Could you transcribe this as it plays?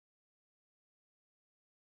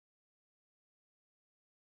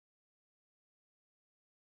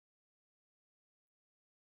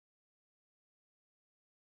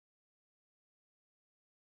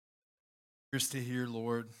Ears to hear,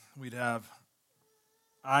 Lord. We'd have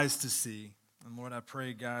eyes to see. And Lord, I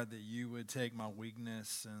pray, God, that you would take my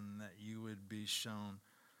weakness and that you would be shown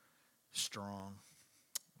strong.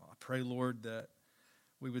 I pray, Lord, that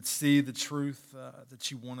we would see the truth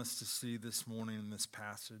that you want us to see this morning in this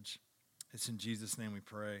passage. It's in Jesus' name we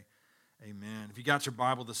pray. Amen. If you got your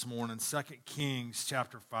Bible this morning, 2 Kings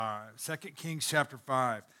chapter 5. 2 Kings chapter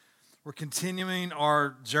 5. We're continuing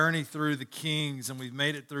our journey through the Kings, and we've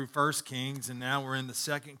made it through 1 Kings, and now we're in the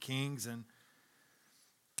 2 Kings. And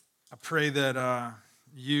I pray that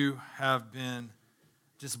you have been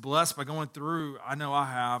just blessed by going through, I know I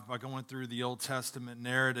have, by going through the Old Testament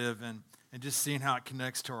narrative and just seeing how it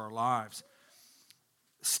connects to our lives.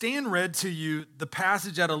 Stan read to you the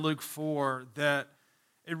passage out of Luke 4 that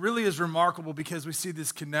it really is remarkable because we see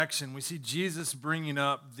this connection. We see Jesus bringing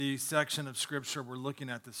up the section of Scripture we're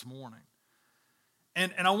looking at this morning.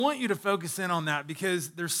 And I want you to focus in on that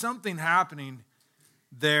because there's something happening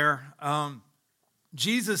there.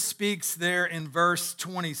 Jesus speaks there in verse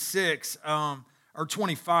 26 or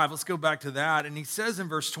 25. Let's go back to that. And he says in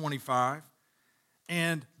verse 25,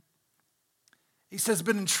 and he says,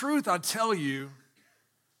 "But in truth, I tell you,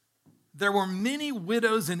 there were many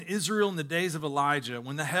widows in Israel in the days of Elijah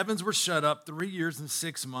when the heavens were shut up 3 years and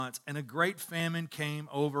 6 months, and a great famine came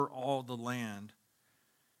over all the land.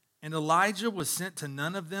 And Elijah was sent to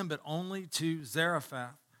none of them, but only to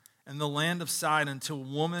Zarephath in the land of Sidon, to a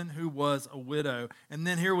woman who was a widow." And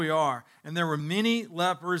then here we are. "And there were many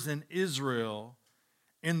lepers in Israel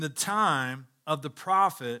in the time of the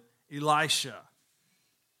prophet Elisha.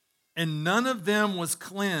 And none of them was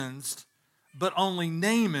cleansed, but only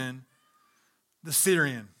Naaman the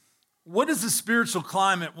Syrian." What is the spiritual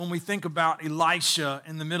climate when we think about Elisha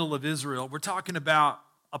in the middle of Israel? We're talking about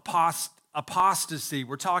apostasy.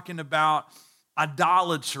 We're talking about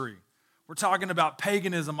idolatry. We're talking about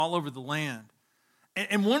paganism all over the land.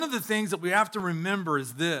 And one of the things that we have to remember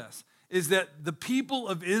is this, is that the people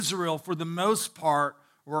of Israel, for the most part,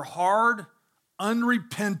 were hard,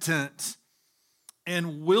 unrepentant,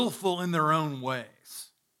 and willful in their own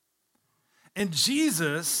ways. And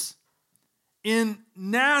Jesus in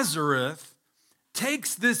Nazareth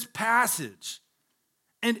takes this passage,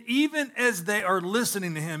 and even as they are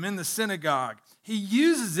listening to him in the synagogue, he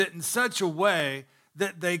uses it in such a way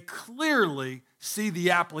that they clearly see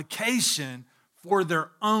the application for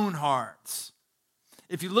their own hearts.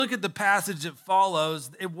 If you look at the passage that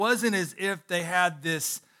follows, it wasn't as if they had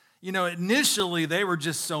this, initially they were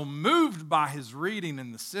just so moved by his reading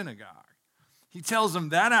in the synagogue. He tells them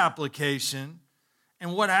that application,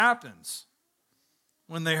 and what happens?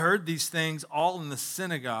 When they heard these things, all in the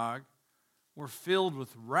synagogue were filled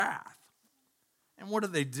with wrath. And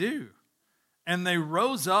what do? "And they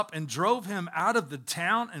rose up and drove him out of the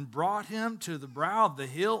town and brought him to the brow of the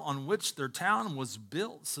hill on which their town was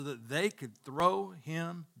built, so that they could throw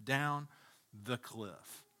him down the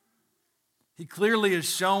cliff." He clearly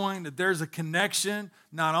is showing that there's a connection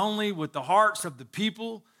not only with the hearts of the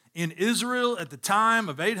people in Israel at the time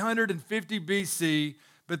of 850 BC,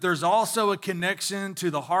 but there's also a connection to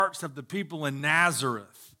the hearts of the people in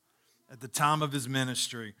Nazareth at the time of his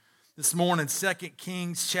ministry. This morning, 2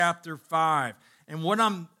 Kings chapter 5. And what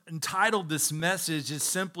I'm entitled this message is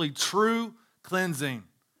simply True Cleansing.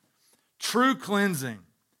 True Cleansing.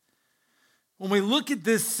 When we look at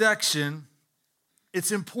this section,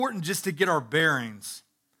 it's important just to get our bearings.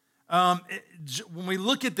 When we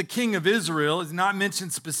look at the king of Israel, it's not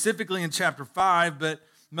mentioned specifically in chapter 5, but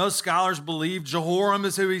most scholars believe Jehoram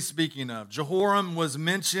is who he's speaking of. Jehoram was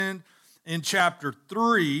mentioned in chapter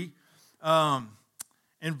 3,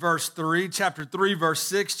 in verse 3, chapter 3, verse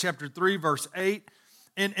 6, chapter 3, verse 8.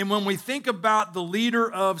 And when we think about the leader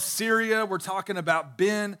of Syria, we're talking about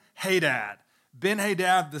Ben-Hadad.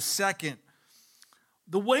 Ben-Hadad II.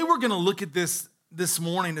 The way we're going to look at this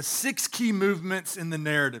morning is 6 key movements in the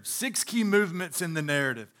narrative. 6 key movements in the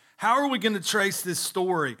narrative. How are we going to trace this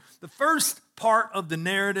story? The first part of the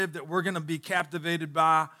narrative that we're going to be captivated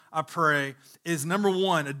by, I pray, is number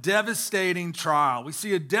 1, a devastating trial. We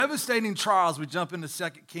see a devastating trial as we jump into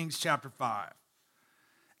 2 Kings chapter 5.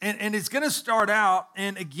 And it's going to start out,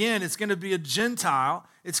 and again, it's going to be a Gentile.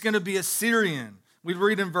 It's going to be a Syrian. We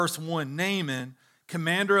read in verse 1, "Naaman,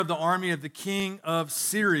 commander of the army of the king of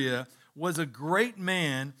Syria, was a great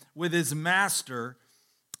man with his master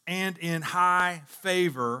and in high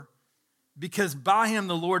favor, because by him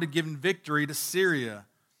the Lord had given victory to Syria.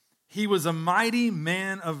 He was a mighty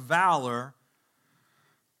man of valor,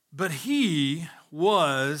 but he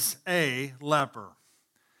was a leper."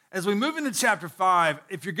 As we move into chapter 5,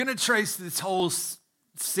 if you're going to trace this whole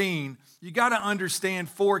scene, you got to understand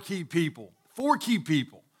 4 key people. 4 key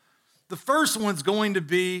people. The first one's going to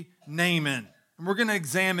be Naaman, and we're going to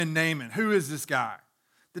examine Naaman. Who is this guy?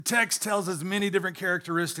 The text tells us many different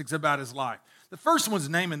characteristics about his life. The first one's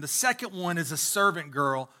Naaman. The second one is a servant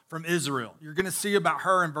girl from Israel. You're going to see about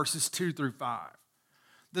her in verses 2 through 5.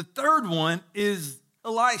 The third one is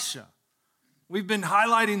Elisha. We've been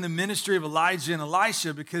highlighting the ministry of Elijah and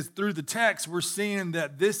Elisha because through the text, we're seeing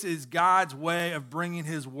that this is God's way of bringing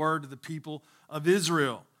his word to the people of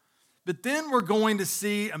Israel. But then we're going to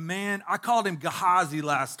see a man, I called him Gehazi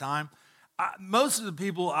last time. Most of the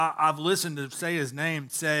people I've listened to say his name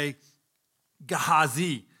say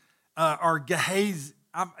Gehazi or Gehazi.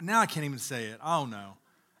 Now I can't even say it. Oh no.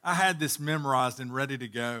 I had this memorized and ready to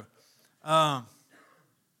go.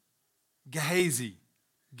 Gehazi.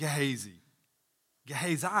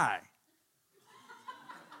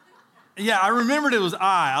 Yeah, I remembered it was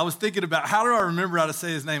I was thinking about how do I remember how to say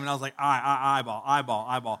his name, and I was like,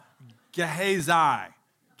 eyeball. Gehazi.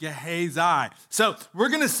 So we're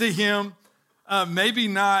going to see him. Maybe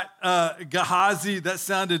not Gehazi. That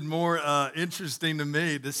sounded more interesting to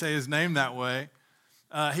me to say his name that way.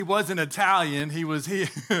 He wasn't Italian. He was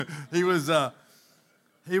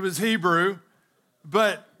Hebrew.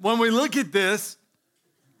 But when we look at this,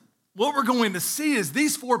 what we're going to see is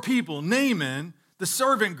these four people: Naaman, the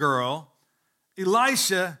servant girl,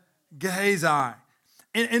 Elisha, Gehazi,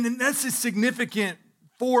 and that's a significant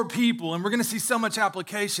four people, and we're going to see so much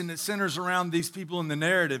application that centers around these people in the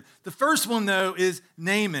narrative. The first one, though, is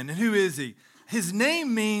Naaman. And who is he? His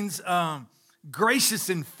name means gracious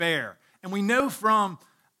and fair. And we know from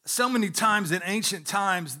so many times in ancient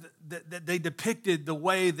times that they depicted the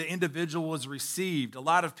way the individual was received. A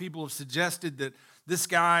lot of people have suggested that this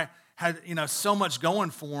guy had, so much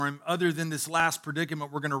going for him other than this last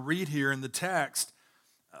predicament we're going to read here in the text.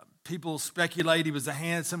 People speculate he was a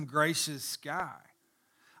handsome, gracious guy.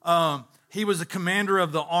 He was a commander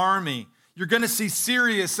of the army. You're going to see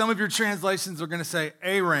Syria. Some of your translations are going to say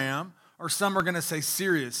Aram, or some are going to say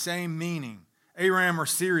Syria, same meaning, Aram or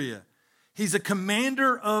Syria. He's a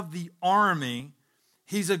commander of the army.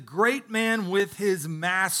 He's a great man with his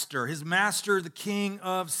master, the king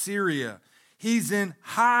of Syria. He's in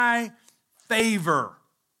high favor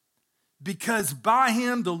because by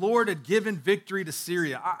him the Lord had given victory to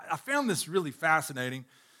Syria. I found this really fascinating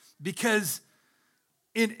because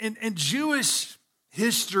in Jewish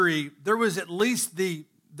history, there was at least the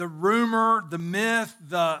rumor, the myth,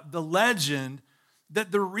 the legend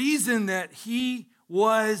that the reason that he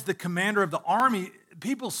was the commander of the army,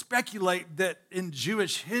 people speculate that in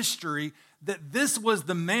Jewish history that this was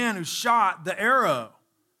the man who shot the arrow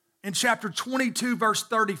in chapter 22, verse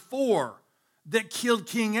 34, that killed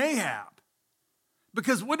King Ahab.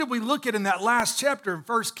 Because what did we look at in that last chapter in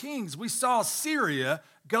 1 Kings? We saw Syria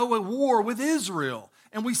go at war with Israel.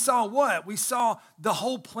 And we saw what? We saw the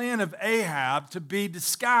whole plan of Ahab to be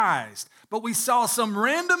disguised. But we saw some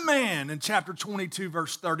random man in chapter 22,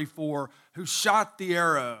 verse 34, who shot the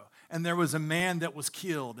arrow. And there was a man that was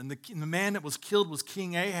killed. And the man that was killed was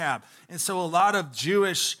King Ahab. And so a lot of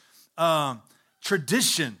Jewish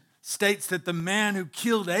tradition states that the man who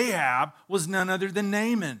killed Ahab was none other than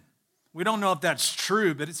Naaman. We don't know if that's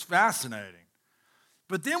true, but it's fascinating.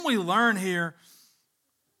 But then we learn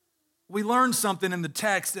something in the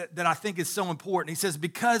text that I think is so important. He says,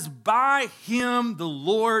 because by him the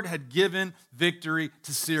Lord had given victory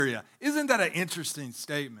to Syria. Isn't that an interesting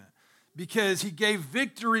statement? Because he gave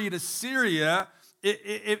victory to Syria.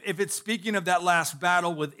 If it's speaking of that last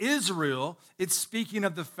battle with Israel, it's speaking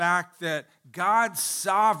of the fact that God's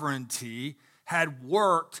sovereignty had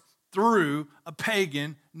worked through a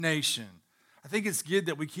pagan nation. I think it's good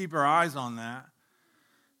that we keep our eyes on that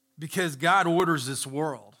because God orders this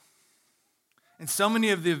world. And so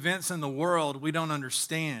many of the events in the world we don't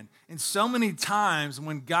understand. And so many times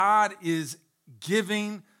when God is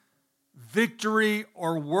giving victory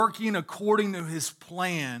or working according to his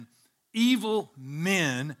plan, evil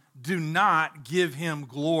men do not give him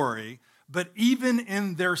glory. But even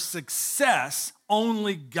in their success,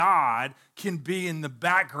 only God can be in the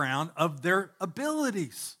background of their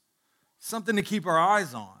abilities. Something to keep our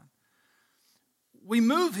eyes on. We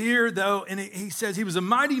move here, though, and he says he was a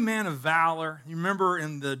mighty man of valor. You remember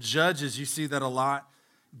in the Judges, you see that a lot.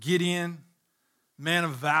 Gideon, man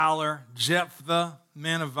of valor. Jephthah,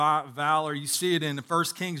 man of valor. You see it in the 1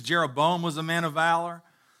 Kings. Jeroboam was a man of valor.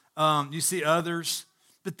 You see others.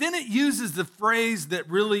 But then it uses the phrase that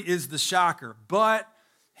really is the shocker. But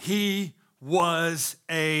he was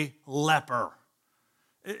a leper.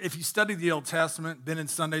 If you studied the Old Testament, been in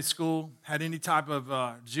Sunday school, had any type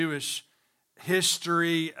of Jewish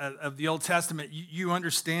history of the Old Testament, you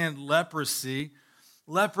understand leprosy.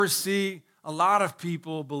 Leprosy a lot of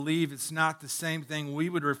people believe it's not the same thing we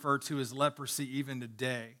would refer to as leprosy even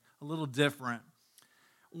today, a little different.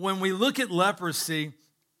 When we look at leprosy,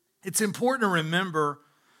 it's important to remember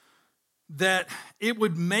that it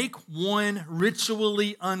would make one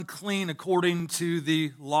ritually unclean according to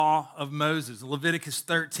the law of Moses, Leviticus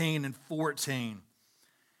 13 and 14.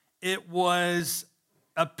 It was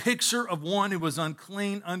a picture of one who was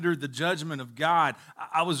unclean under the judgment of God.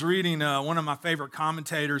 I was reading one of my favorite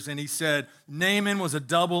commentators, and he said Naaman was a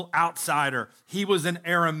double outsider. He was an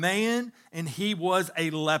Aramaean, and he was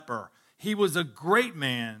a leper. He was a great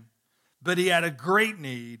man, but he had a great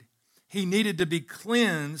need. He needed to be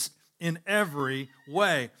cleansed in every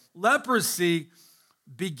way. Leprosy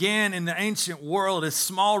began in the ancient world as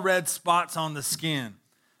small red spots on the skin.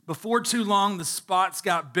 Before too long, the spots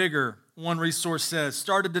got bigger, one resource says,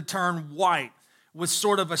 started to turn white with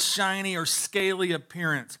sort of a shiny or scaly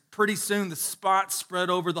appearance. Pretty soon, the spots spread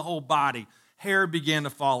over the whole body. Hair began to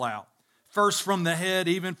fall out, first from the head,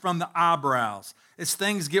 even from the eyebrows. As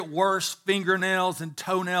things get worse, fingernails and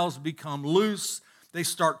toenails become loose. They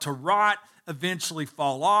start to rot, eventually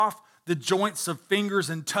fall off. The joints of fingers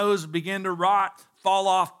and toes begin to rot, fall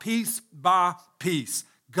off piece by piece.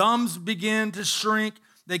 Gums begin to shrink.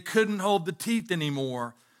 They couldn't hold the teeth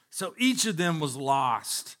anymore, so each of them was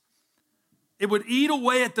lost. It would eat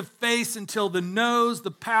away at the face until the nose,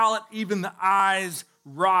 the palate, even the eyes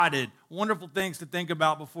rotted. Wonderful things to think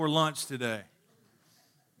about before lunch today.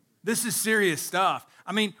 This is serious stuff.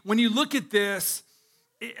 I mean, when you look at this,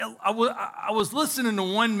 I was listening to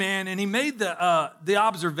one man, and he made the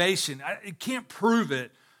observation. I can't prove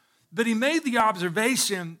it, but he made the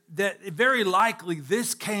observation that very likely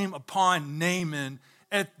this came upon Naaman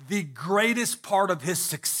at the greatest part of his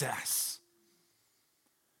success.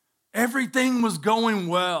 Everything was going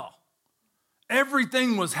well.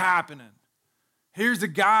 Everything was happening. Here's a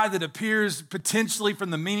guy that appears potentially from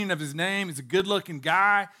the meaning of his name. He's a good-looking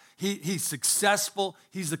guy. He's successful.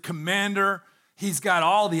 He's a commander. He's got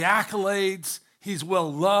all the accolades. He's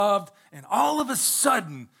well-loved. And all of a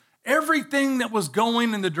sudden, everything that was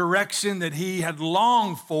going in the direction that he had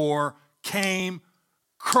longed for came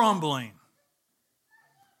crumbling.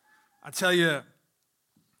 I tell you,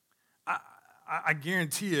 I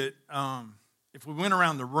guarantee it, if we went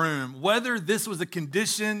around the room, whether this was a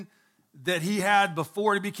condition that he had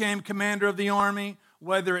before he became commander of the army,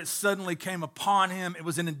 whether it suddenly came upon him, it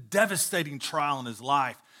was a devastating trial in his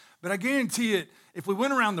life. But I guarantee it, if we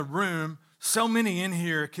went around the room, so many in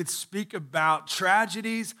here could speak about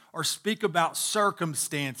tragedies or speak about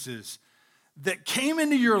circumstances that came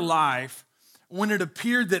into your life when it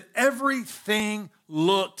appeared that everything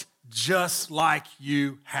looked just like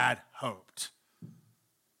you had hoped.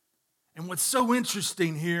 And what's so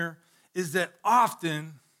interesting here is that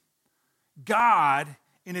often God,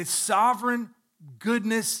 in His sovereign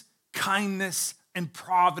goodness, kindness, and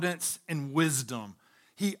providence and wisdom,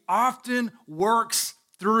 He often works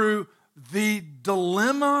through the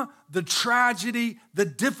dilemma, the tragedy, the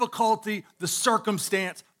difficulty, the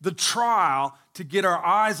circumstance, the trial to get our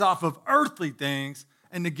eyes off of earthly things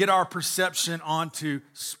and to get our perception onto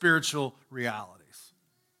spiritual realities.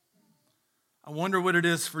 I wonder what it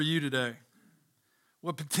is for you today.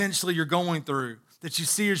 What potentially you're going through that you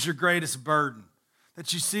see as your greatest burden,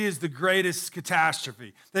 that you see as the greatest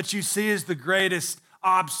catastrophe, that you see as the greatest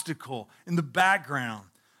obstacle in the background.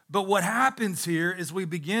 But what happens here is we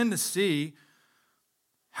begin to see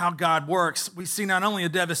how God works. We see not only a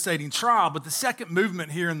devastating trial, but the second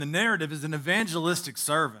movement here in the narrative is an evangelistic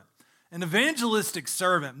servant. An evangelistic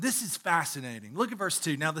servant. This is fascinating. Look at verse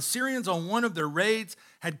 2. Now the Syrians on one of their raids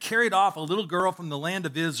had carried off a little girl from the land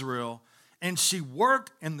of Israel, and she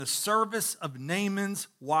worked in the service of Naaman's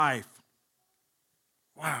wife.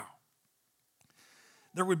 Wow.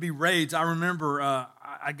 There would be raids. I remember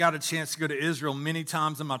I got a chance to go to Israel many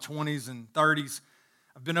times in my 20s and 30s.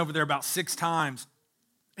 I've been over there about 6 times.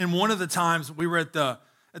 And one of the times we were at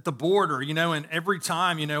the border, and every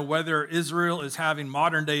time, whether Israel is having,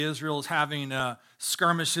 modern day Israel is having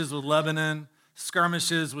skirmishes with Lebanon,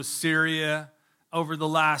 skirmishes with Syria. Over the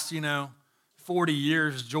last, 40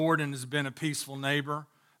 years, Jordan has been a peaceful neighbor.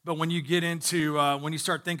 But when you get into, when you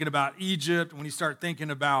start thinking about Egypt, when you start thinking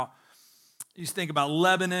about, you think about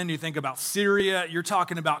Lebanon, you think about Syria, you're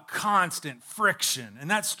talking about constant friction. And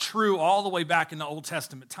that's true all the way back in the Old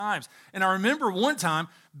Testament times. And I remember one time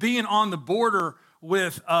being on the border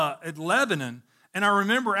with at Lebanon, and I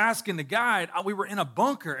remember asking the guide, we were in a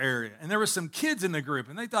bunker area, and there were some kids in the group,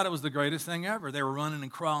 and they thought it was the greatest thing ever. They were running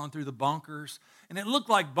and crawling through the bunkers, and it looked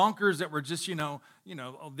like bunkers that were just,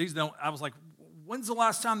 these don't, I was like, when's the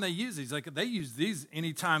last time they used these? Like, they use these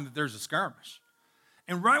anytime that there's a skirmish.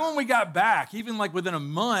 And right when we got back, even like within a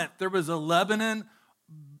month, there was a Lebanon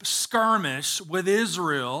skirmish with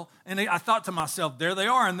Israel. And I thought to myself, there they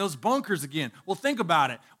are in those bunkers again. Well, think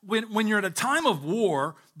about it. When you're at a time of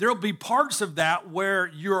war, there'll be parts of that where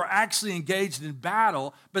you're actually engaged in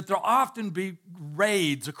battle, but there'll often be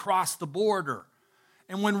raids across the border.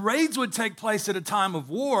 And when raids would take place at a time of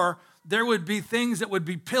war, there would be things that would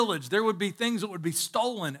be pillaged. There would be things that would be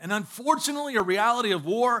stolen. And unfortunately, a reality of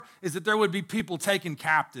war is that there would be people taken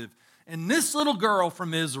captive. And this little girl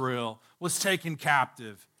from Israel was taken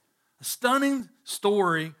captive. A stunning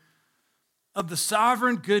story of the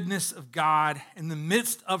sovereign goodness of God in the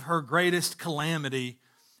midst of her greatest calamity.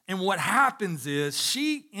 And what happens is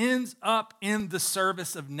she ends up in the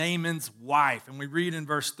service of Naaman's wife. And we read in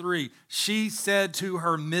verse 3, she said to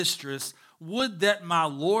her mistress, "Would that my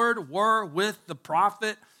Lord were with the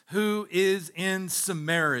prophet who is in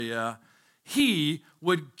Samaria. He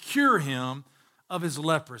would cure him of his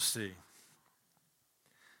leprosy."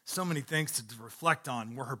 So many things to reflect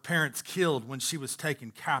on. Were her parents killed when she was taken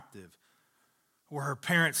captive? Were her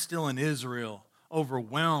parents still in Israel,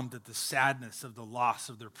 overwhelmed at the sadness of the loss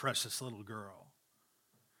of their precious little girl?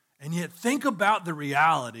 And yet think about the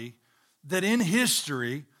reality that in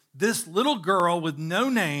history, this little girl with no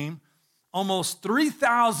name, almost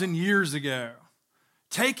 3,000 years ago,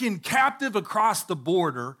 taken captive across the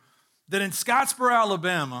border, that in Scottsboro,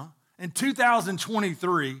 Alabama, in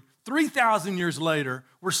 2023, 3,000 years later,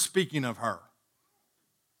 we're speaking of her.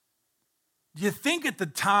 Do you think at the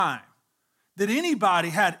time that anybody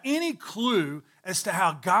had any clue as to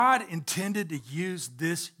how God intended to use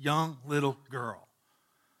this young little girl?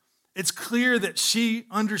 It's clear that she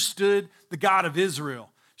understood the God of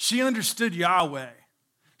Israel. She understood Yahweh.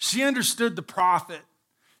 She understood the prophet.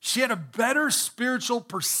 She had a better spiritual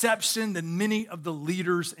perception than many of the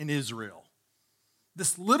leaders in Israel.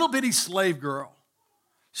 This little bitty slave girl,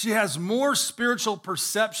 she has more spiritual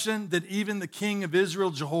perception than even the king of Israel,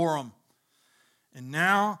 Jehoram. And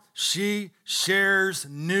now she shares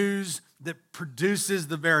news that produces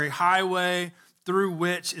the very highway through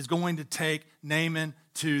which is going to take Naaman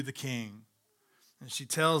to the king. And she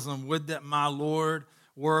tells him, "Would that my Lord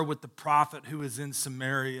were with the prophet who is in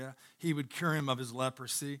Samaria. He would cure him of his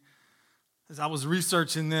leprosy." As I was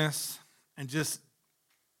researching this and just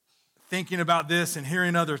thinking about this and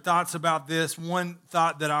hearing other thoughts about this, one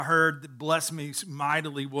thought that I heard that blessed me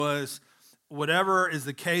mightily was, whatever is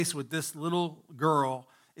the case with this little girl,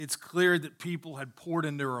 it's clear that people had poured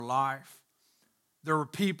into her life. There were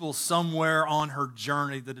people somewhere on her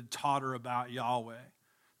journey that had taught her about Yahweh,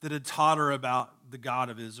 that had taught her about the God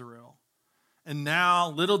of Israel. And now,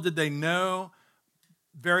 little did they know,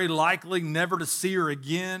 very likely never to see her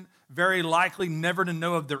again, very likely never to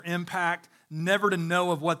know of their impact, never to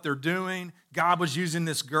know of what they're doing. God was using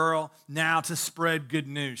this girl now to spread good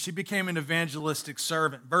news. She became an evangelistic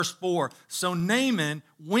servant. Verse 4, so Naaman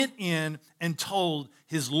went in and told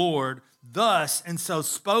his Lord, thus, and so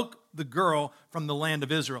spoke the girl from the land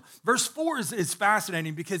of Israel. Verse 4 is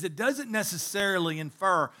fascinating because it doesn't necessarily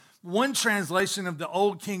infer. One translation of the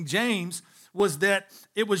old King James was that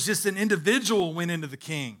it was just an individual went into the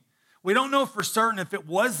king. We don't know for certain if it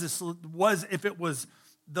was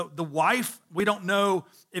the wife. We don't know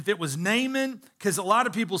if it was Naaman, because a lot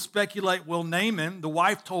of people speculate, well, Naaman, the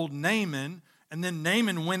wife told Naaman, and then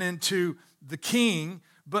Naaman went into the king,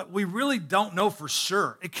 but we really don't know for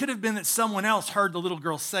sure. It could have been that someone else heard the little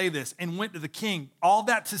girl say this and went to the king. All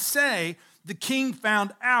that to say, the king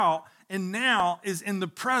found out and now is in the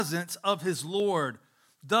presence of his Lord.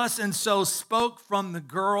 Thus and so spoke from the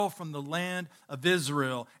girl from the land of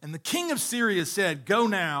Israel. And the king of Syria said, go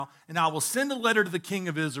now, and I will send a letter to the king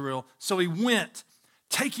of Israel. So he went,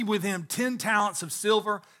 taking with him 10 talents of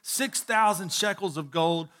silver, 6,000 shekels of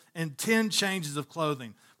gold, and 10 changes of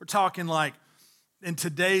clothing. We're talking like, in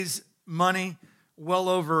today's money, well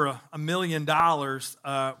over $1 million.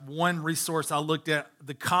 One resource I looked at,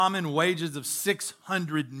 the common wages of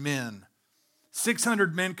 600 men.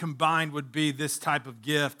 600 men combined would be this type of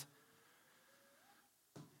gift.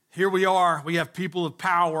 Here we are. We have people of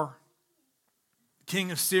power.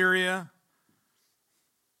 King of Syria.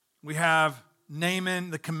 We have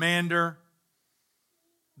Naaman, the commander.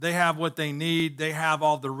 They have what they need. They have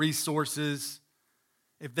all the resources.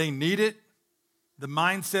 If they need it, the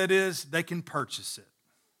mindset is they can purchase it.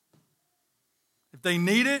 If they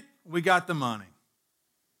need it, we got the money.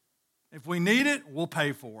 If we need it, we'll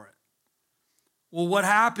pay for it. Well, what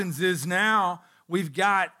happens is now we've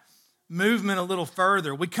got movement a little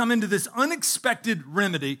further. We come into this unexpected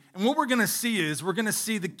remedy, and what we're going to see is we're going to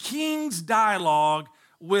see the king's dialogue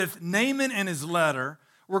with Naaman and his letter.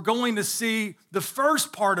 we're going to see the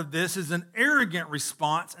first part of this is an arrogant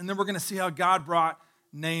response, and then we're going to see how God brought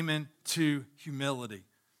Naaman to humility,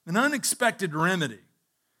 an unexpected remedy.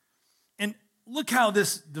 And look how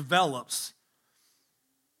this develops.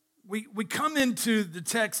 We come into the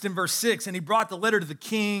text in verse 6, and he brought the letter to the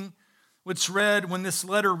king, which read, when this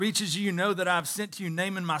letter reaches you, you know that I have sent to you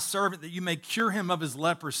Naaman my servant, that you may cure him of his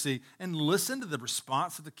leprosy. And listen to the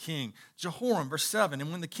response of the king. Jehoram, verse 7,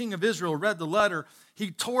 and when the king of Israel read the letter,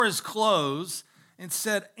 he tore his clothes and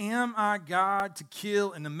said, am I God to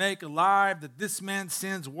kill and to make alive, that this man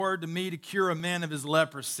sends word to me to cure a man of his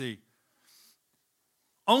leprosy?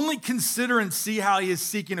 Only consider and see how he is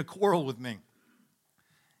seeking a quarrel with me.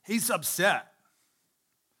 He's upset.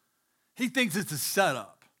 He thinks it's a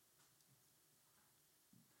setup.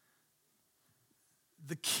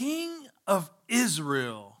 The king of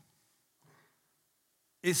Israel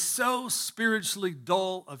is so spiritually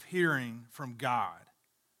dull of hearing from God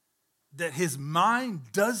that his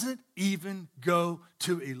mind doesn't even go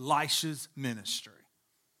to Elisha's ministry.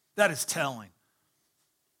 That is telling.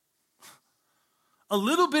 A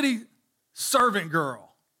little bitty servant girl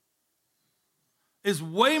is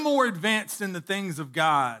way more advanced in the things of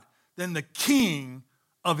God than the king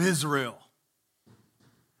of Israel.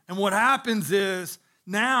 And what happens is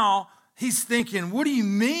now he's thinking, what do you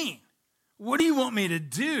mean? What do you want me to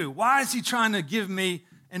do? Why is he trying to give me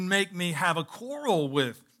and make me have a quarrel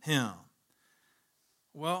with him?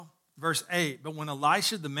 Well, verse 8, but when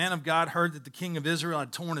Elisha, the man of God, heard that the king of Israel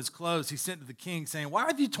had torn his clothes, he sent to the king saying, why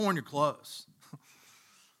have you torn your clothes?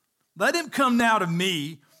 Let him come now to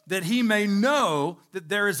me, that he may know that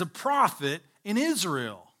there is a prophet in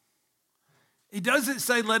Israel. He doesn't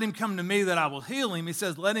say, let him come to me that I will heal him. He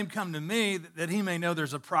says, let him come to me that he may know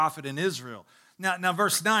there's a prophet in Israel. Now,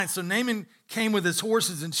 verse 9, so Naaman came with his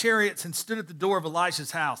horses and chariots and stood at the door of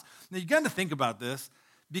Elisha's house. Now, you got to think about this,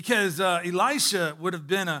 because Elisha would have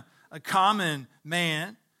been a common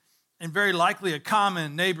man and very likely a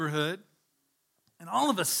common neighborhood. And all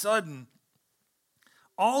of a sudden,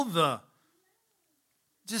 can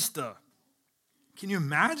you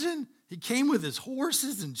imagine? He came with his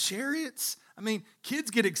horses and chariots. I mean, kids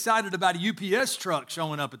get excited about a UPS truck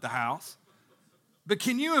showing up at the house. But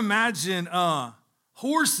can you imagine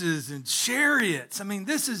horses and chariots? I mean,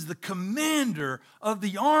 this is the commander of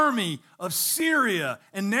the army of Syria,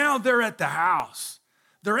 and now they're at the house.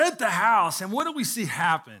 They're at the house, and what do we see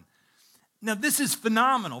happen? Now, this is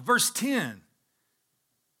phenomenal. Verse 10,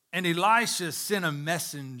 and Elisha sent a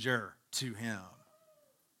messenger to him.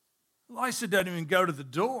 Elisha doesn't even go to the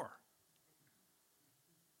door.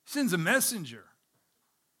 He sends a messenger.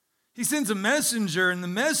 He sends a messenger, and the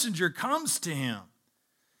messenger comes to him.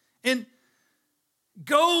 And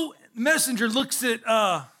messenger looks at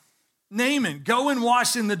Naaman, go and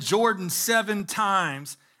wash in the Jordan 7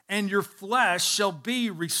 times, and your flesh shall be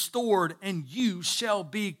restored, and you shall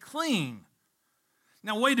be clean.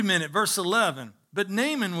 Now, wait a minute, verse 11. But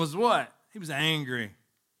Naaman was what? He was angry.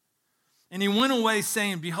 And he went away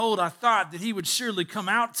saying, behold, I thought that he would surely come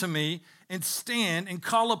out to me and stand and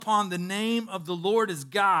call upon the name of the Lord his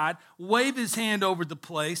God, wave his hand over the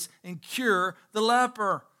place, and cure the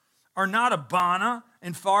leper. Are not Abana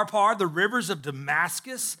and Pharpar, the rivers of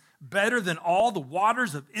Damascus, better than all the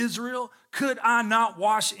waters of Israel? Could I not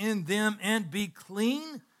wash in them and be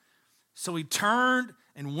clean? So he turned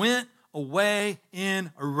and went away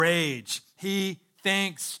in a rage. He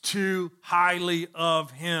thinks too highly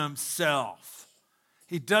of himself.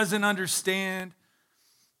 He doesn't understand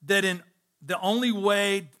that the only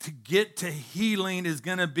way to get to healing is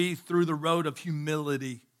going to be through the road of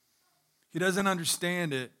humility. He doesn't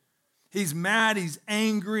understand it. He's mad. He's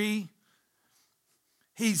angry.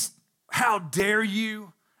 How dare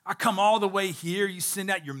you? I come all the way here. You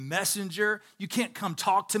send out your messenger. You can't come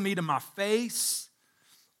talk to me to my face.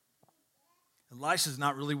 Elisha's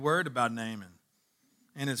not really worried about Naaman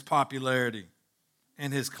and his popularity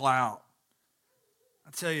and his clout.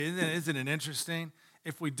 I tell you, isn't it interesting?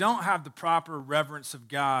 If we don't have the proper reverence of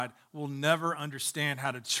God, we'll never understand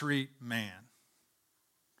how to treat man.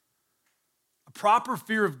 A proper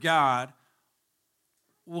fear of God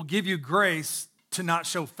will give you grace to not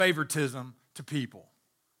show favoritism to people.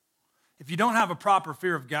 If you don't have a proper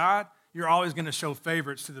fear of God, you're always going to show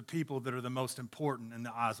favorites to the people that are the most important in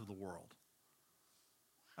the eyes of the world.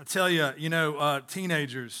 I tell you,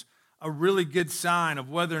 teenagers, a really good sign of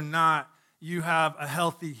whether or not you have a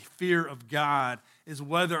healthy fear of God is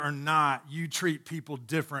whether or not you treat people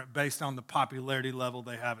different based on the popularity level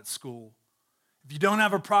they have at school. If you don't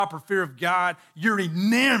have a proper fear of God, you're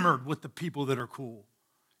enamored with the people that are cool.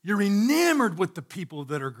 You're enamored with the people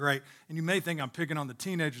that are great. And you may think I'm picking on the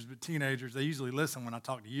teenagers, but teenagers, they usually listen when I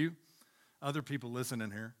talk to you. Other people listen in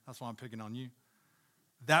here. That's why I'm picking on you.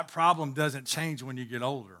 That problem doesn't change when you get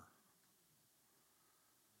older.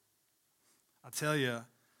 I tell you,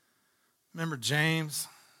 remember James?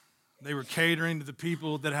 They were catering to the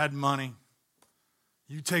people that had money.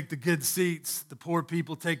 You take the good seats, the poor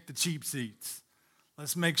people take the cheap seats.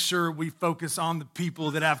 Let's make sure we focus on the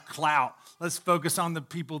people that have clout. Let's focus on the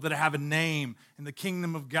people that have a name in the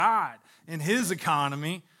kingdom of God. In his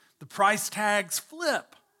economy, the price tags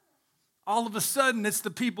flip. All of a sudden, it's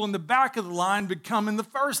the people in the back of the line becoming the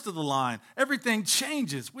first of the line. Everything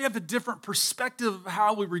changes. We have a different perspective of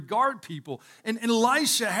how we regard people. And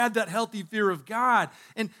Elisha had that healthy fear of God.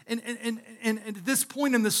 And at this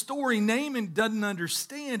point in the story, Naaman doesn't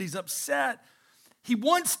understand. He's upset. He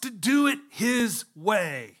wants to do it his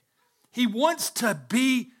way. He wants to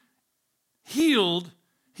be healed.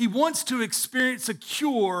 He wants to experience a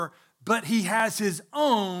cure, but he has his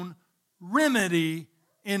own remedy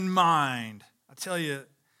in mind. I tell you,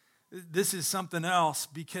 this is something else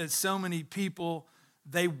because so many people,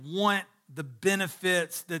 they want the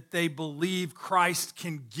benefits that they believe Christ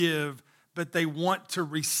can give, but they want to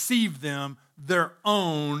receive them their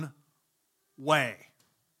own way.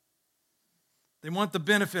 They want the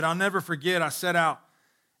benefit. I'll never forget, I sat out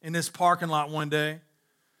in this parking lot one day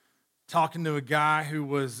talking to a guy who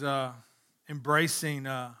was embracing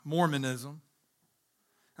Mormonism.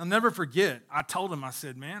 I'll never forget, I told him, I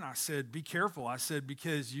said, be careful. I said,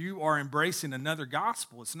 because you are embracing another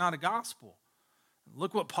gospel. It's not a gospel.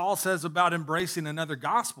 Look what Paul says about embracing another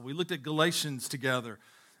gospel. We looked at Galatians together.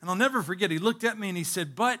 And I'll never forget, he looked at me and he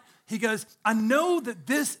said, he goes, I know that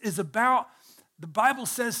this is about, the Bible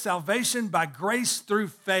says salvation by grace through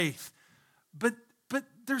faith. But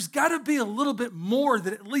there's got to be a little bit more,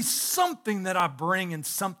 that at least something that I bring and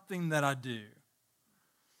something that I do.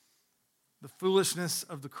 The foolishness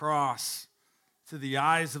of the cross to the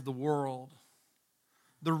eyes of the world.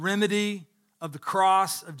 The remedy of the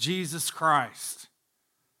cross of Jesus Christ.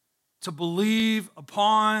 To believe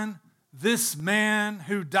upon this man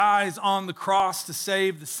who dies on the cross to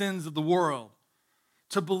save the sins of the world.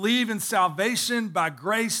 To believe in salvation by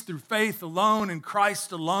grace through faith alone in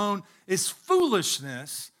Christ alone is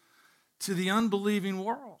foolishness to the unbelieving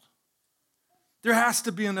world. There has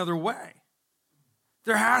to be another way.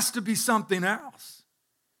 There has to be something else.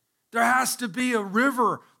 There has to be a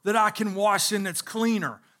river that I can wash in that's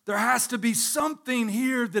cleaner. There has to be something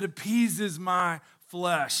here that appeases my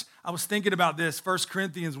flesh. I was thinking about this, 1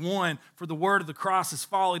 Corinthians 1, for the word of the cross is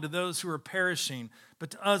folly to those who are perishing,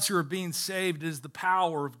 but to us who are being saved is the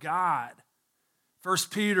power of God. 1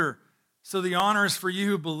 Peter, so the honor is for you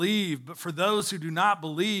who believe, but for those who do not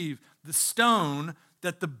believe, the stone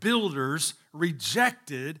that the builders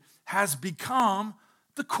rejected has become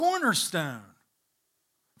the cornerstone.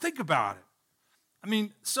 Think about it. I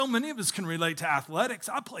mean, so many of us can relate to athletics.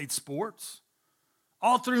 I played sports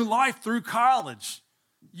all through life, through college.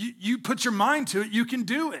 You put your mind to it, you can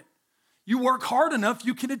do it. You work hard enough,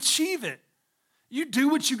 you can achieve it. You do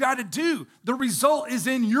what you got to do. The result is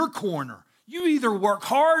in your corner. You either work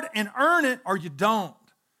hard and earn it or you don't.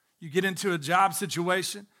 You get into a job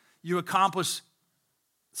situation, you accomplish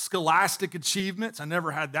scholastic achievements. I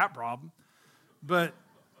never had that problem. But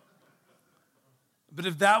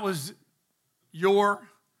if that was your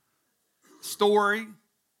story,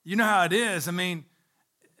 you know how it is. I mean,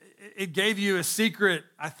 it gave you a secret,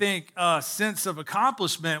 I think, sense of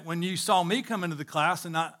accomplishment when you saw me come into the class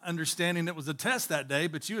and not understanding it was a test that day,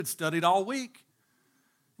 but you had studied all week.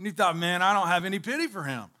 And you thought, man, I don't have any pity for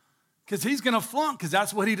him because he's going to flunk because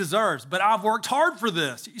that's what he deserves. But I've worked hard for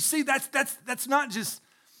this. You see, that's not just,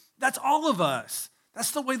 that's all of us.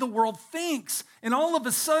 That's the way the world thinks. And all of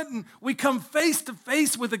a sudden, we come face to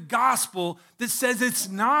face with a gospel that says it's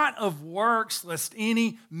not of works, lest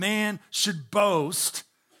any man should boast.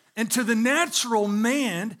 And to the natural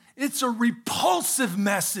man, it's a repulsive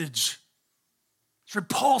message. It's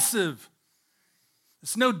repulsive.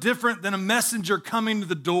 It's no different than a messenger coming to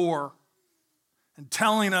the door and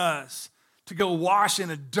telling us to go wash in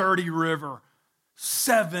a dirty river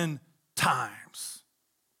 7 times.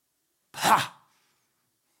 Ha!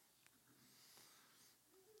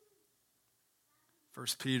 1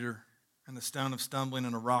 Peter, and the stone of stumbling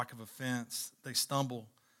and a rock of offense, they stumble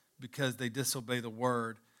because they disobey the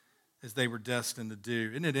word as they were destined to do.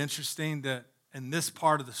 Isn't it interesting that in this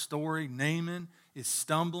part of the story, Naaman is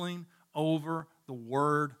stumbling over the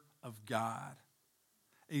word of God?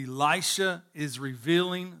 Elisha is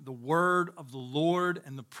revealing the word of the Lord,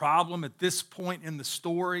 and the problem at this point in the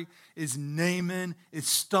story is Naaman is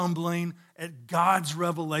stumbling at God's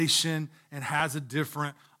revelation and has a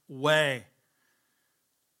different way.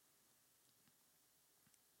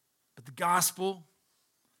 But the gospel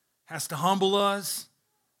has to humble us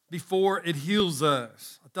before it heals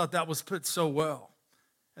us. I thought that was put so well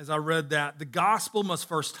as I read that. The gospel must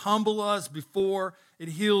first humble us before it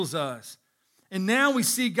heals us. And now we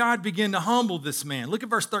see God begin to humble this man. Look at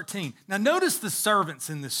verse 13. Now notice the servants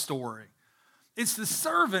in this story. It's the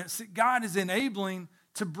servants that God is enabling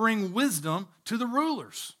to bring wisdom to the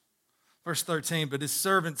rulers. Verse 13, but his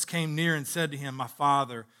servants came near and said to him, my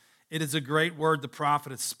father, it is a great word the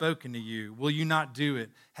prophet has spoken to you. Will you not do it?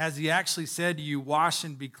 Has he actually said to you, wash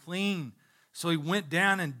and be clean? So he went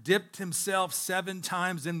down and dipped himself 7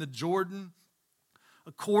 times in the Jordan,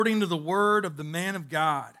 according to the word of the man of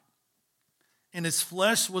God. And his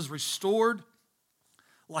flesh was restored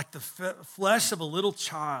like the flesh of a little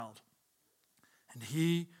child, and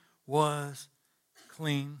he was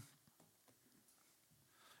clean.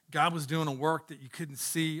 God was doing a work that you couldn't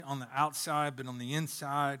see on the outside, but on the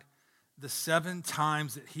inside, the 7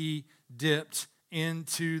 times that he dipped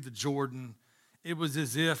into the Jordan, it was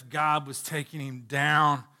as if God was taking him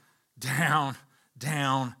down, down,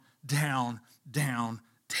 down, down, down,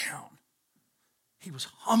 down. He was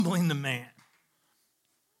humbling the man.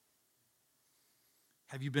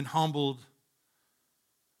 Have you been humbled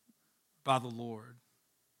by the Lord?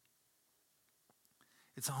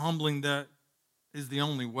 It's a humbling that is the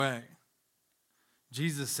only way.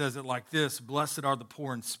 Jesus says it like this, blessed are the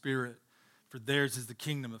poor in spirit, for theirs is the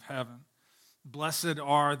kingdom of heaven. Blessed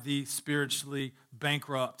are the spiritually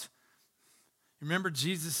bankrupt. Remember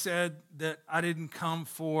Jesus said that I didn't come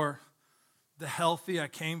for the healthy, I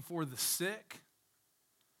came for the sick.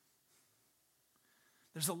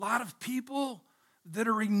 There's a lot of people that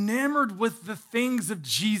are enamored with the things of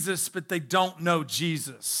Jesus, but they don't know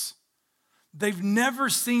Jesus. They've never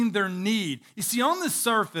seen their need. You see, on the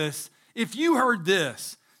surface, if you heard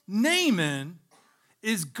this, Naaman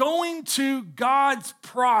is going to God's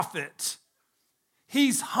prophet.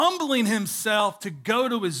 He's humbling himself to go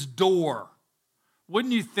to his door.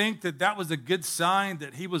 Wouldn't you think that that was a good sign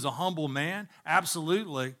that he was a humble man?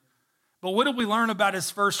 Absolutely. But what did we learn about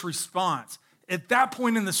his first response? At that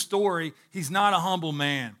point in the story, he's not a humble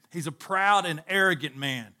man. He's a proud and arrogant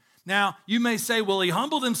man. Now, you may say, well, he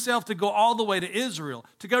humbled himself to go all the way to Israel,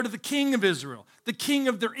 to go to the king of Israel, the king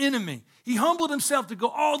of their enemy. He humbled himself to go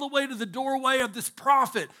all the way to the doorway of this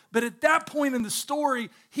prophet. But at that point in the story,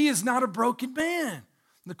 he is not a broken man.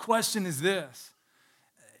 The question is this,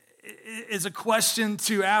 is a question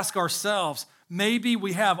to ask ourselves. Maybe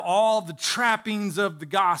we have all the trappings of the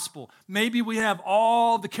gospel. Maybe we have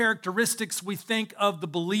all the characteristics we think of the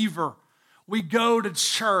believer. We go to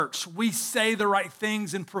church. We say the right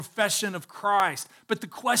things in profession of Christ. But the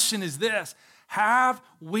question is this, have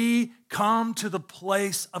we come to the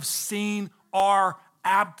place of seeing our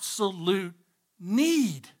absolute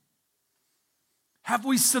need? Have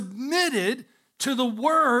we submitted to the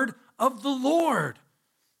word of the Lord?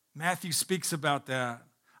 Matthew speaks about that.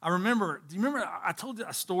 Do you remember I told you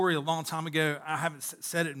a story a long time ago? I haven't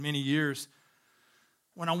said it in many years.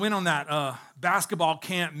 When I went on that basketball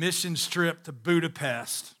camp mission trip to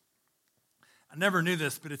Budapest. I never knew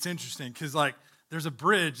this, but it's interesting because there's a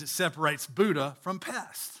bridge that separates Buda from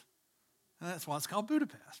Pest. And that's why it's called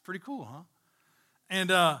Budapest. Pretty cool, huh?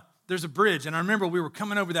 And there's a bridge, and I remember we were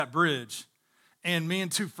coming over that bridge, and me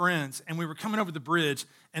and 2 friends, and we were coming over the bridge,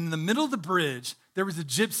 and in the middle of the bridge, there was a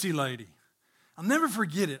gypsy lady. I'll never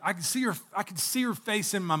forget it. I can see her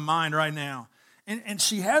face in my mind right now. And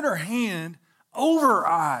she had her hand over her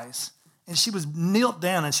eyes, and she was knelt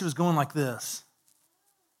down, and she was going like this.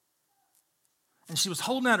 And she was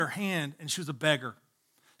holding out her hand, and she was a beggar.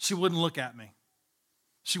 She wouldn't look at me.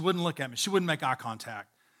 She wouldn't look at me. She wouldn't make eye contact.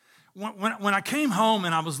 When I came home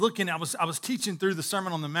and I was teaching through the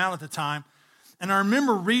Sermon on the Mount at the time, and I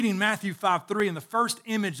remember reading Matthew 5:3, and the first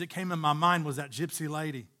image that came in my mind was that gypsy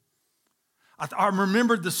lady. I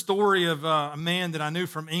remembered the story of a man that I knew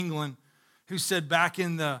from England who said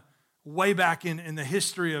way back in the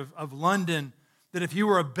history of London that if you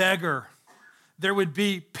were a beggar, there would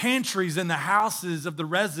be pantries in the houses of the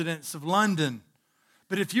residents of London.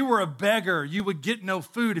 But if you were a beggar, you would get no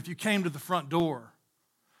food if you came to the front door.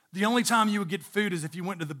 The only time you would get food is if you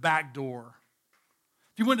went to the back door.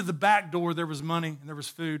 If you went to the back door, there was money and there was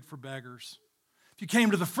food for beggars. If you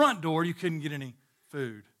came to the front door, you couldn't get any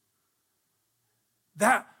food.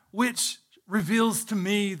 That which reveals to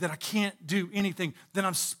me that I can't do anything, that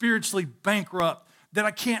I'm spiritually bankrupt, that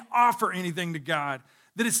I can't offer anything to God,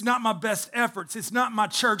 That it's not my best efforts. It's not my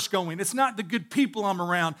church going. It's not the good people I'm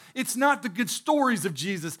around. It's not the good stories of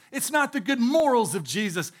Jesus. It's not the good morals of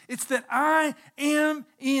Jesus. It's that I am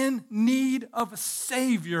in need of a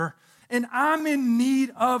Savior, and I'm in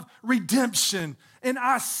need of redemption. And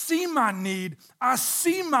I see my need. I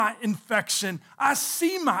see my infection. I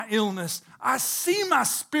see my illness. I see my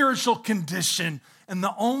spiritual condition. And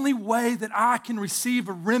the only way that I can receive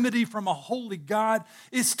a remedy from a holy God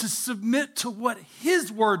is to submit to what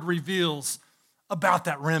His word reveals about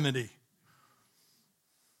that remedy.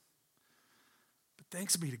 But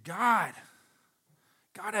thanks be to God.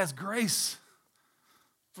 God has grace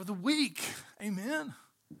for the weak. Amen.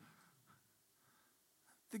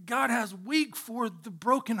 That God has weak for the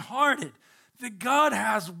brokenhearted. That God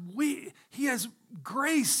has He has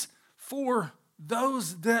grace for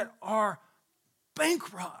those that are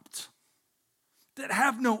bankrupt, that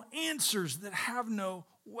have no answers, that have no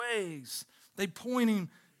ways. They pointing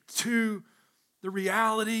to the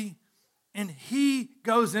reality, and He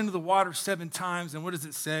goes into the water 7 times, and what does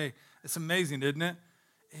it say? It's amazing, isn't it?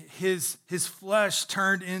 His flesh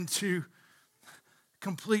turned into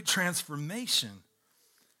complete transformation.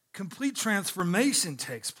 Complete transformation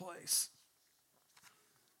takes place.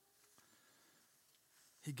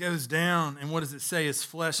 He goes down, and what does it say? His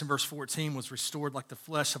flesh, in verse 14, was restored like the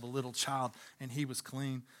flesh of a little child, and he was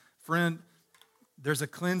clean. Friend, there's a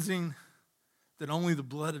cleansing that only the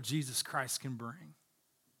blood of Jesus Christ can bring.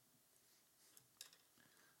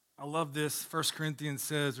 I love this. 1 Corinthians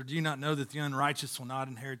says, or do you not know that the unrighteous will not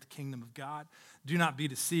inherit the kingdom of God? Do not be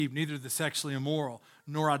deceived, neither the sexually immoral,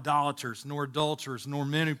 nor idolaters, nor adulterers, nor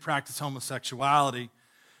men who practice homosexuality,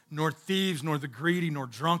 nor thieves, nor the greedy, nor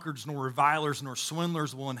drunkards, nor revilers, nor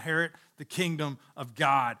swindlers will inherit the kingdom of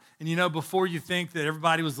God. And you know, before you think that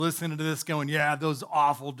everybody was listening to this going, yeah, those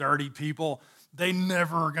awful, dirty people, they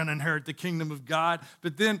never are going to inherit the kingdom of God.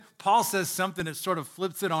 But then Paul says something that sort of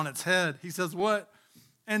flips it on its head. He says, what?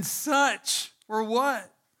 And such were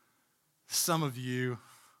what? Some of you.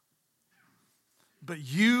 But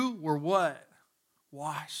you were what?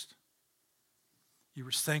 Washed. You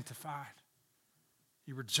were sanctified.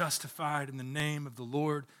 You were justified in the name of the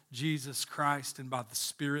Lord Jesus Christ and by the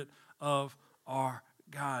Spirit of our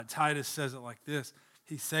God. Titus says it like this.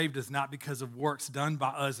 He saved us not because of works done by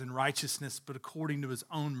us in righteousness, but according to His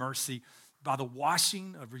own mercy, by the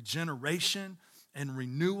washing of regeneration and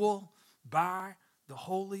renewal by the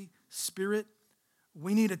Holy Spirit.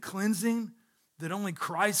 We need a cleansing that only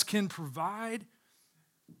Christ can provide.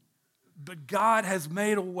 But God has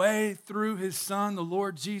made a way through His Son, the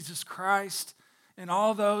Lord Jesus Christ. And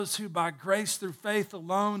all those who by grace through faith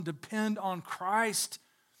alone depend on Christ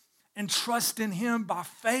and trust in Him by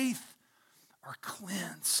faith are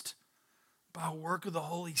cleansed by a work of the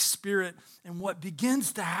Holy Spirit. And what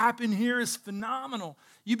begins to happen here is phenomenal.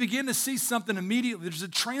 You begin to see something immediately. There's a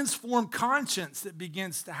transformed conscience that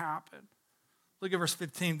begins to happen. Look at verse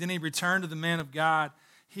 15. Then he returned to the man of God,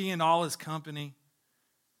 he and all his company.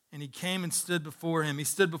 And he came and stood before him. He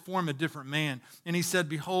stood before him a different man. And he said,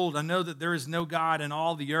 behold, I know that there is no God in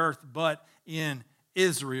all the earth but in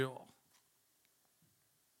Israel.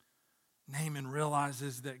 Naaman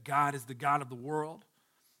realizes that God is the God of the world.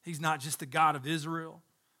 He's not just the God of Israel,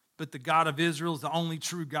 but the God of Israel is the only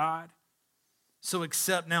true God. So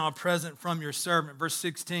accept now a present from your servant. Verse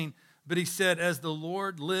 16, but he said, as the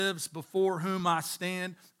Lord lives before whom I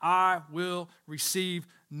stand, I will receive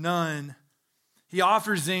none. He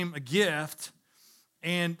offers him a gift,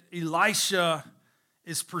 and Elisha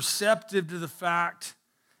is perceptive to the fact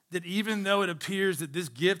that even though it appears that this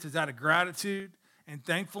gift is out of gratitude and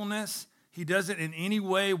thankfulness, he doesn't in any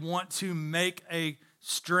way want to make a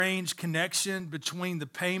strange connection between the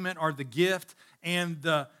payment or the gift and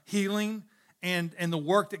the healing and the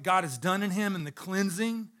work that God has done in him and the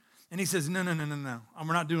cleansing. And he says, no.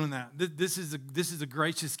 We're not doing that. This is a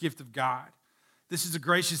gracious gift of God. This is a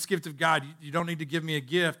gracious gift of God. You don't need to give me a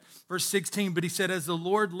gift. Verse 16, but he said, as the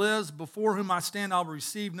Lord lives, before whom I stand, I'll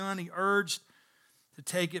receive none. He urged to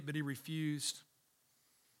take it, but he refused.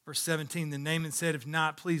 Verse 17, then Naaman said, if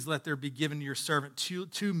not, please let there be given to your servant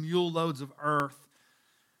two mule loads of earth.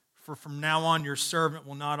 For from now on your servant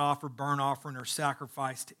will not offer burnt offering or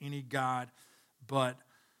sacrifice to any god but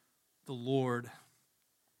the Lord.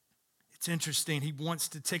 It's interesting. He wants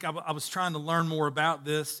to take, I was trying to learn more about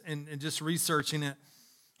this and just researching it.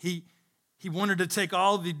 He wanted to take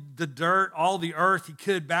all the dirt, all the earth he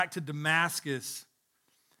could back to Damascus.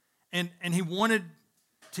 And he wanted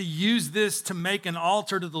to use this to make an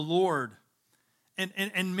altar to the Lord.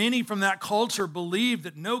 And many from that culture believed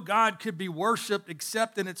that no God could be worshiped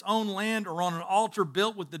except in its own land or on an altar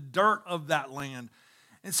built with the dirt of that land.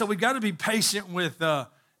 And so we got to be patient with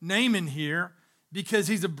Naaman here because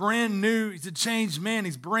he's a changed man.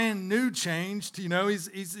 He's brand new changed.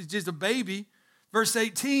 He's just a baby. Verse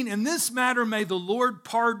 18, in this matter may the Lord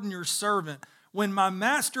pardon your servant. When my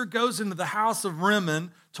master goes into the house of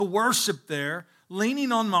Rimmon to worship there,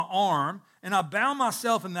 leaning on my arm, and I bow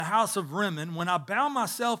myself in the house of Rimmon, when I bow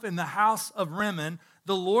myself in the house of Rimmon,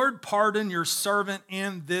 the Lord pardon your servant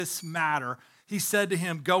in this matter. He said to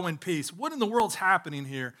him, go in peace. What in the world's happening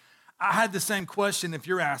here? I had the same question if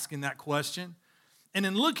you're asking that question. And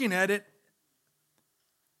in looking at it,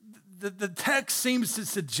 the text seems to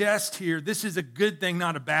suggest here this is a good thing,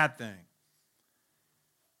 not a bad thing.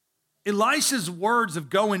 Elisha's words of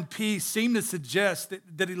go in peace seem to suggest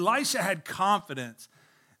that Elisha had confidence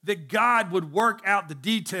that God would work out the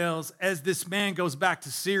details as this man goes back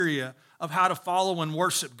to Syria of how to follow and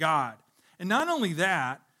worship God. And not only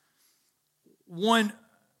that, one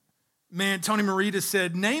man, Tony Morita,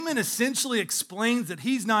 said, Naaman essentially explains that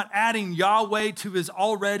he's not adding Yahweh to his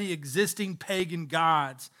already existing pagan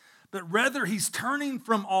gods, but rather he's turning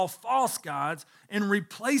from all false gods and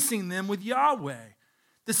replacing them with Yahweh.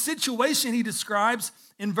 The situation he describes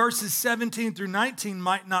in verses 17 through 19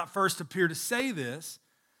 might not first appear to say this,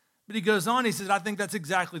 but he goes on, he says, I think that's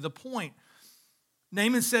exactly the point.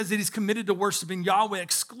 Naaman says that he's committed to worshiping Yahweh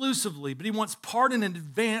exclusively, but he wants pardon in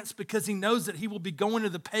advance because he knows that he will be going to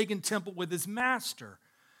the pagan temple with his master.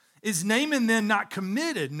 Is Naaman then not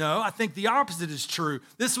committed? No, I think the opposite is true.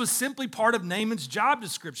 This was simply part of Naaman's job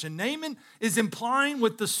description. Naaman is implying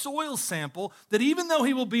with the soil sample that even though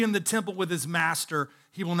he will be in the temple with his master,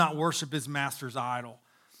 he will not worship his master's idol.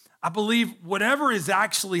 I believe whatever is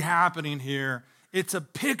actually happening here, it's a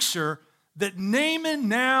picture that Naaman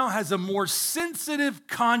now has a more sensitive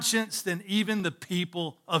conscience than even the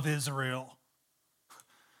people of Israel.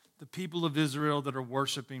 The people of Israel that are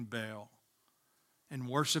worshiping Baal and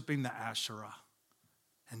worshiping the Asherah.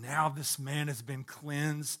 And now this man has been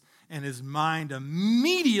cleansed and his mind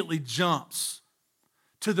immediately jumps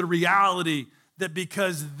to the reality that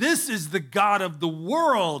because this is the God of the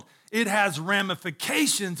world, it has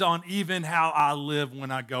ramifications on even how I live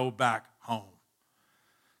when I go back home.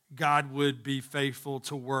 God would be faithful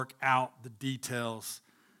to work out the details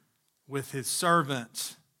with his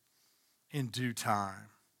servant in due time.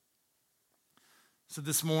 So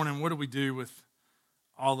this morning, what do we do with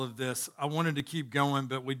all of this? I wanted to keep going,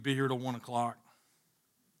 but we'd be here till 1 o'clock.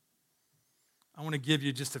 I want to give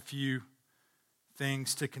you just a few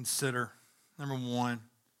things to consider. Number one,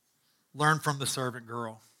 learn from the servant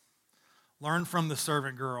girl. Learn from the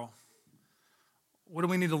servant girl. What do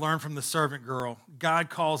we need to learn from the servant girl? God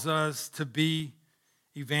calls us to be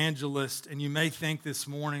evangelists, and you may think this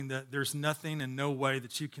morning that there's nothing and no way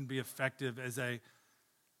that you can be effective as a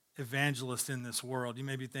evangelist in this world. You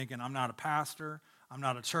may be thinking, I'm not a pastor, I'm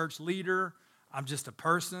not a church leader, I'm just a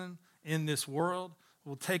person in this world.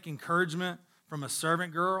 We'll take encouragement from a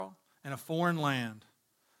servant girl in a foreign land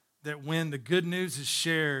that when the good news is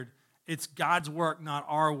shared, it's God's work, not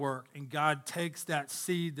our work. And God takes that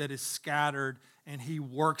seed that is scattered and he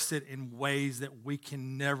works it in ways that we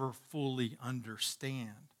can never fully understand.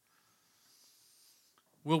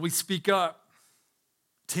 Will we speak up?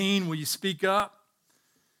 Teen, will you speak up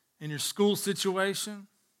in your school situation?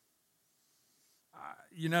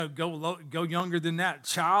 Go younger than that.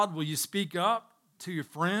 Child, will you speak up to your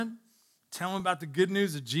friend? Tell him about the good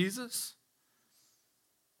news of Jesus.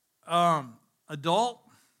 Adult,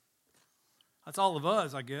 that's all of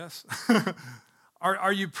us, I guess.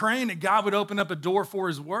 Are you praying that God would open up a door for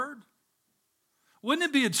his word? Wouldn't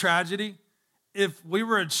it be a tragedy if we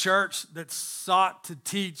were a church that sought to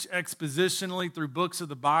teach expositionally through books of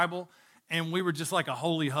the Bible and we were just like a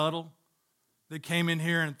holy huddle that came in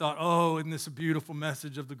here and thought, oh, isn't this a beautiful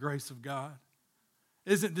message of the grace of God?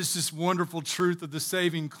 Isn't this just wonderful truth of the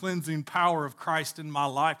saving, cleansing power of Christ in my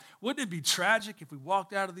life? Wouldn't it be tragic if we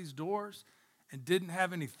walked out of these doors and didn't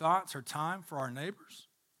have any thoughts or time for our neighbors?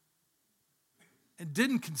 And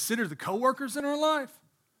didn't consider the coworkers in our life?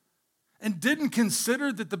 And didn't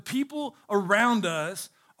consider that the people around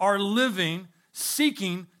us are living,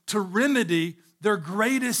 seeking to remedy their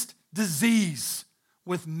greatest disease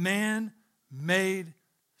with man-made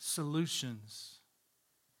solutions.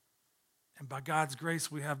 And by God's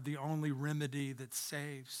grace, we have the only remedy that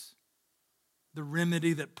saves. The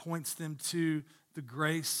remedy that points them to the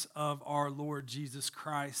grace of our Lord Jesus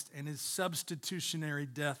Christ and his substitutionary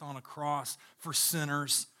death on a cross for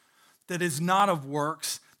sinners that is not of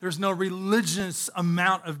works. There's no religious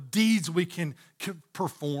amount of deeds we can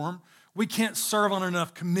perform. We can't serve on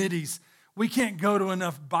enough committees. We can't go to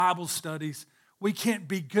enough Bible studies. We can't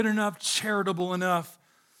be good enough, charitable enough.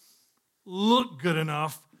 look good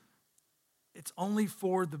enough. It's only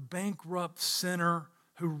for the bankrupt sinner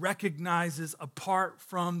who recognizes apart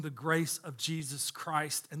from the grace of Jesus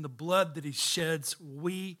Christ and the blood that he sheds,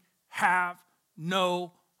 we have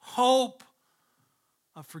no hope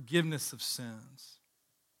of forgiveness of sins.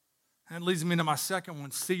 And that leads me to my second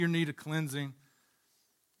one, see your need of cleansing.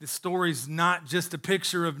 This story is not just a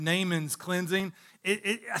picture of Naaman's cleansing.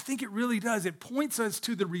 I think it really does. It points us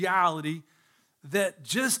to the reality that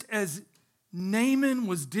just as Naaman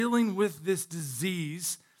was dealing with this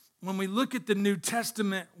disease, when we look at the New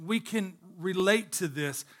Testament, we can relate to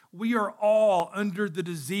this. We are all under the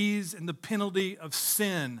disease and the penalty of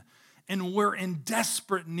sin, and we're in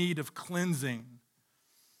desperate need of cleansing.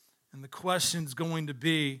 And the question's going to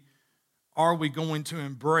be, are we going to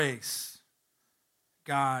embrace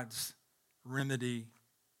God's remedy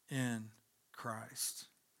in Christ?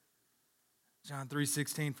 John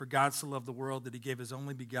 3:16, for God so loved the world that he gave his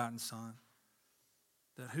only begotten Son,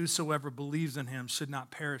 that whosoever believes in him should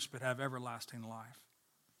not perish but have everlasting life.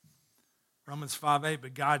 Romans 5:8,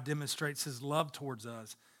 but God demonstrates his love towards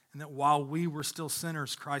us, and that while we were still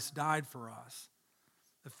sinners, Christ died for us.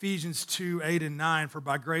 Ephesians 2:8 and 9, for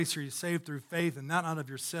by grace are you saved through faith, and not out of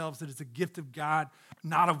yourselves. It is a gift of God,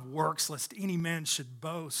 not of works, lest any man should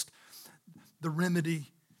boast. The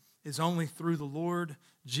remedy is only through the Lord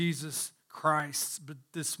Jesus Christ. But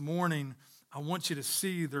this morning, I want you to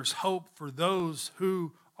see there's hope for those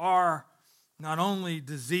who are not only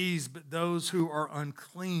diseased, but those who are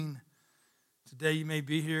unclean. Today you may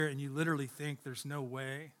be here and you literally think there's no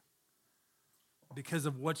way because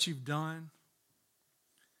of what you've done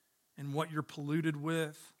and what you're polluted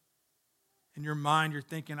with. In your mind, you're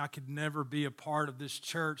thinking, I could never be a part of this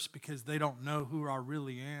church because they don't know who I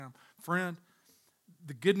really am. Friend,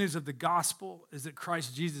 the good news of the gospel is that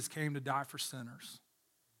Christ Jesus came to die for sinners.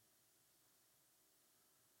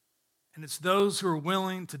 And it's those who are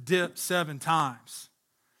willing to dip 7 times.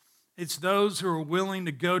 It's those who are willing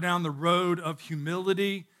to go down the road of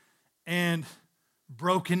humility and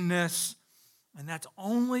brokenness. And that's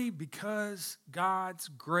only because God's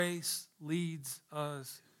grace leads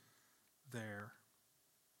us there.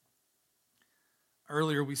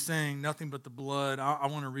 Earlier we sang nothing but the blood. I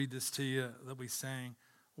want to read this to you that we sang.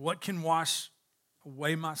 What can wash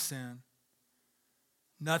away my sin?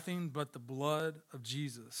 Nothing but the blood of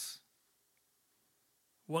Jesus.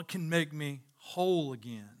 What can make me whole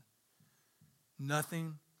again?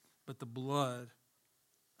 Nothing but the blood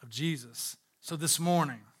of Jesus. So this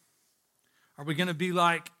morning, are we going to be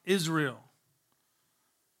like Israel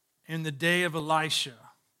in the day of Elisha?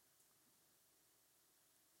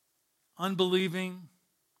 Unbelieving,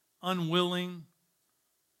 unwilling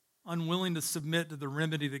to submit to the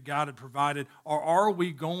remedy that God had provided? Or are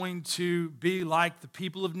we going to be like the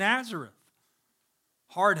people of Nazareth?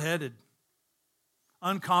 Hard-headed,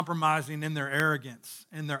 uncompromising in their arrogance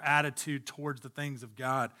and their attitude towards the things of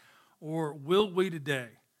God? Or will we today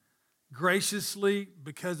graciously,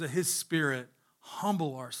 because of his Spirit,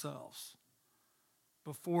 humble ourselves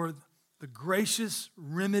before the gracious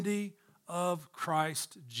remedy of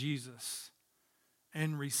Christ Jesus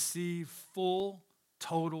and receive full,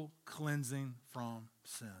 total cleansing from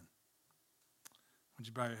sin? Would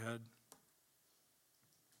you bow your head?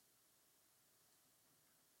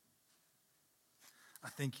 I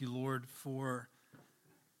thank you, Lord, for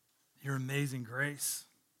your amazing grace.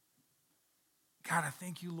 God, I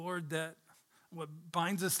thank you, Lord, that what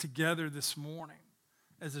binds us together this morning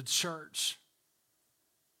as a church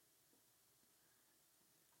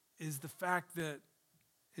is the fact that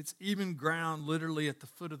it's even ground literally at the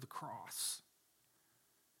foot of the cross.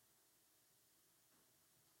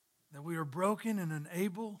 That we are broken and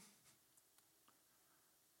unable.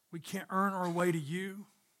 We can't earn our way to you.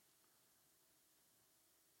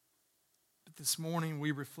 But this morning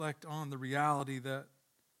we reflect on the reality that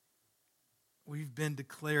we've been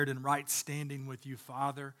declared in right standing with you,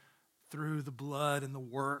 Father, through the blood and the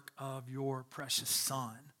work of your precious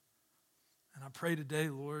Son. And I pray today,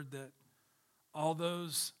 Lord, that all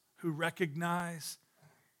those who recognize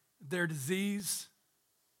their disease,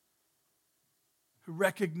 who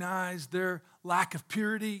recognize their lack of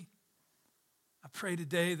purity, I pray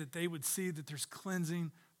today that they would see that there's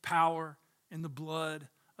cleansing power in the blood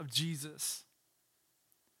of Jesus.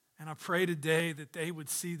 And I pray today that they would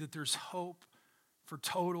see that there's hope for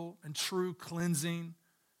total and true cleansing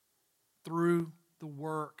through the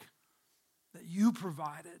work that you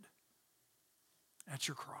provided at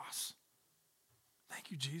your cross.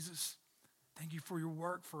 Thank you, Jesus. Thank you for your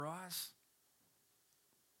work for us.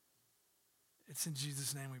 It's in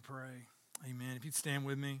Jesus' name we pray. Amen. If you'd stand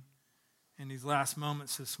with me in these last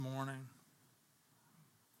moments this morning.